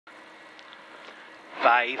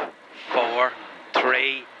5, 4,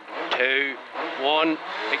 3, 2, 1.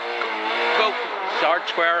 Go. Start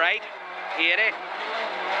square right. 80.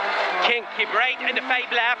 Kink, keep right into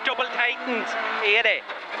 5 left, double tightens. 80.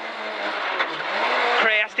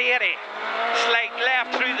 Crest 80. Slight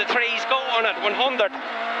left through the trees, go on it. 100.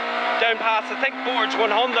 Down past the thick boards,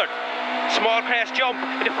 100. Small crest jump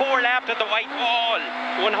into 4 left at the white wall,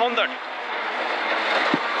 100.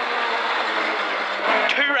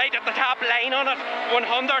 2 right at the top line on it,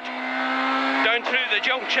 100. Down through the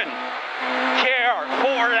junction. Care,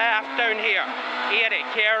 4 left down here, 80.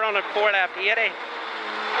 Care on it, 4 left, 80.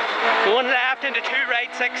 1 left into 2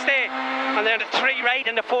 right, 60. And then a 3 right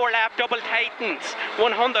into 4 left, double tightens,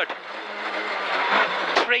 100.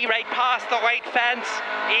 3 right past the white fence,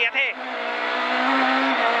 80.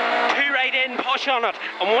 2 right in, push on it,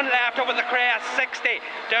 and 1 left over the crest, 60.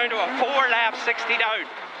 Down to a 4 left, 60 down.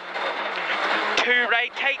 2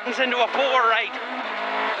 right, tightens into a 4 right,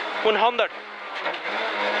 100.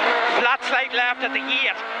 Flat slight left at the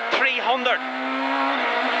gate, 300.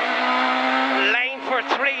 Line for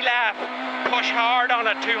 3 left, push hard on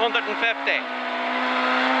it, 250.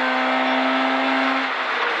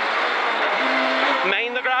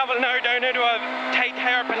 Mind the gravel now down into a tight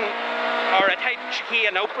hairpin, or a tight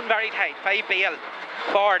chicane, open very tight, 5 bail,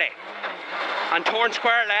 40. And turn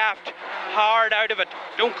square left, hard out of it,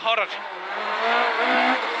 don't cut it.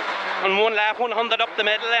 And 1 left, 100 up the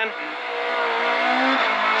middle then.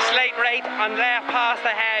 Slight right and left past the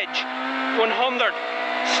hedge, 100.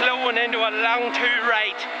 Slowing into a long 2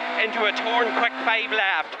 right, into a turn quick 5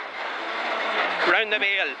 left. Round the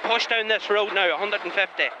bail, push down this road now, 150.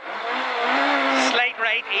 Slight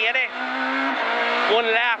right, 80. 1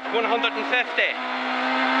 left, 150.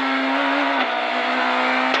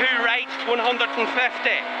 2 right, 150.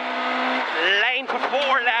 Line for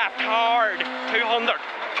 4 left, hard, 200.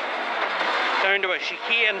 Down to a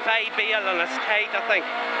chicane, 5 bail, and it's tight, I think.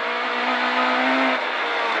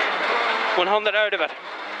 100 out of it.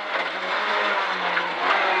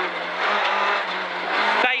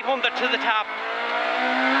 500 to the top.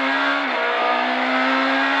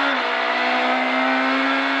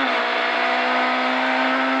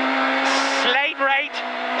 Slight right,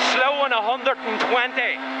 slow on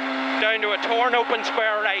 120. Down to a torn open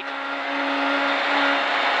square right.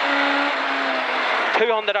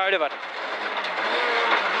 200 out of it.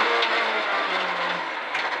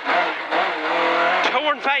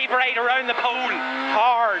 Torn 5 right around the pole,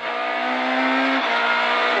 hard.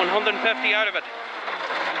 150 out of it.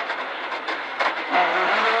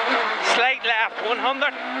 Slight left,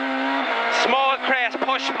 100. Small crest,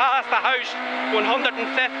 push past the house, 150.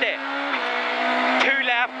 2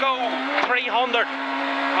 left, go, 300.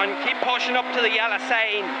 And keep pushing up to the yellow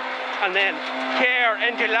sign. And then care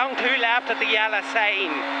into long 2 left at the yellow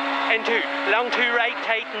sign. Into long 2 right,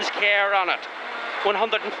 tightens care on it.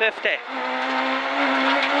 150.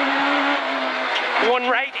 1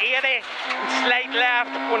 right, 80. Slight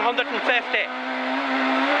left, 150.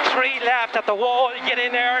 3 left at the wall, get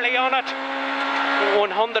in early on it.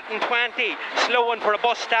 120. Slowing for a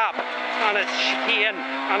bus stop. And it's chicane.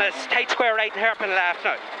 And it's tight square right and hairpin left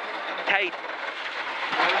now. Tight.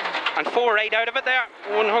 And 4 right out of it there,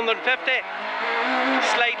 150.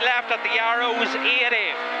 Slight left at the arrows,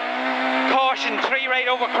 80. Caution, 3 right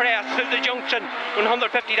over crest through the junction,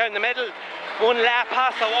 150 down the middle. 1 left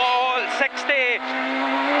past the wall, 60.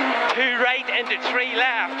 2 right into 3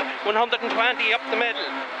 left, 120 up the middle.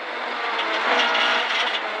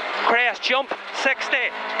 Crest jump, 60.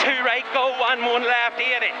 2 right go and 1 left,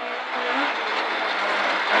 80.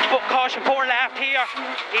 Caution, 4 left here,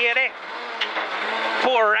 80.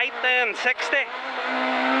 4 right then, 60.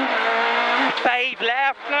 5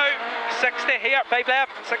 left now, 60 here, 5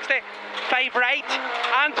 left, 60. 5 right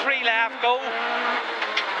and 3 left, go.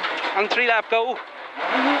 And 3 left, go. 2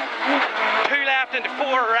 left into 4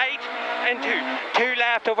 right, into 2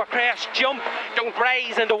 left over crest, jump, don't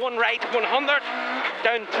rise into 1 right, 100.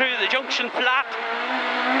 Down through the junction flat.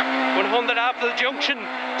 100 after the junction,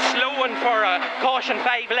 slowing for a caution,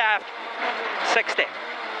 5 left, 60.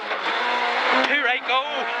 2 right go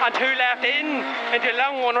and 2 left in, into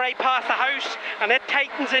long 1 right past the house, and it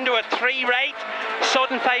tightens into a 3 right,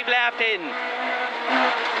 sudden 5 left in.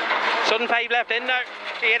 Sudden 5 left in now,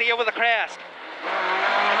 80 over the crest.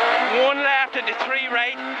 1 left into 3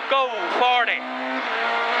 right, go, 40.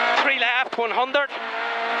 3 left, 100.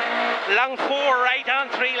 Long 4 right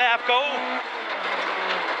and 3 left, go.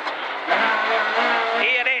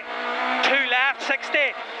 80. 2 left,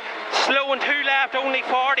 60. Slow and 2 left, only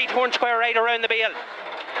 40. Turn square right around the bail.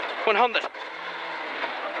 100. 4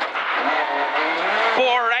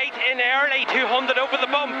 right in early, 200 over the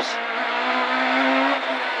bumps.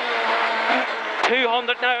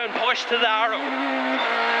 200 now and push to the arrow.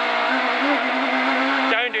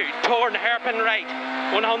 Down to turn hairpin right,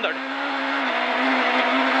 100.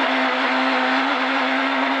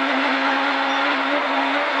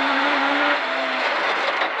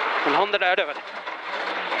 100 out of it.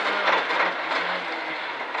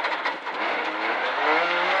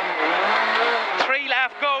 Three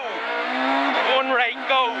left, go. One right,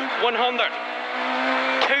 go, 100.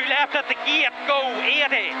 Two left at the gate, go,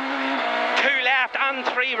 80. Two left and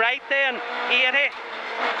three right then, 80.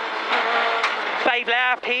 Five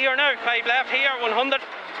left here now, five left here, 100.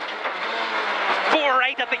 Four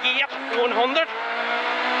right at the gate, 100.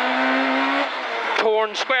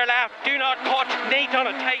 Turn square left, do not cut, neat on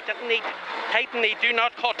it, tight and neat, do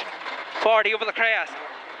not cut. 40 over the crest.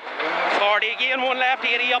 40 again, one left,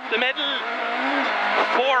 80 up the middle.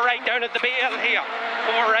 Four right down at the bale here,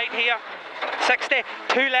 four right here. 60,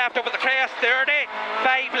 two left over the crest, 30,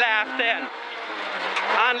 five left then.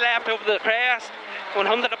 And left over the crest,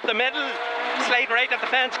 100 up the middle. Slide right at the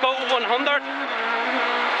fence, go, 100.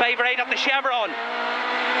 Five right at the chevron.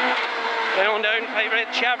 Down, five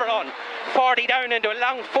right chevron. 40 down into a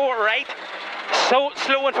long four right. So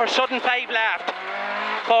slowing for sudden five left.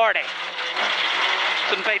 40.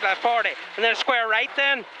 Sudden five left, 40. And then a square right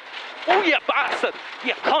then. Oh, you bastard!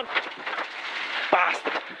 You cunt!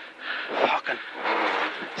 Bastard! Fucking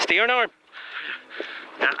steering arm.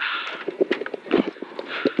 Yeah.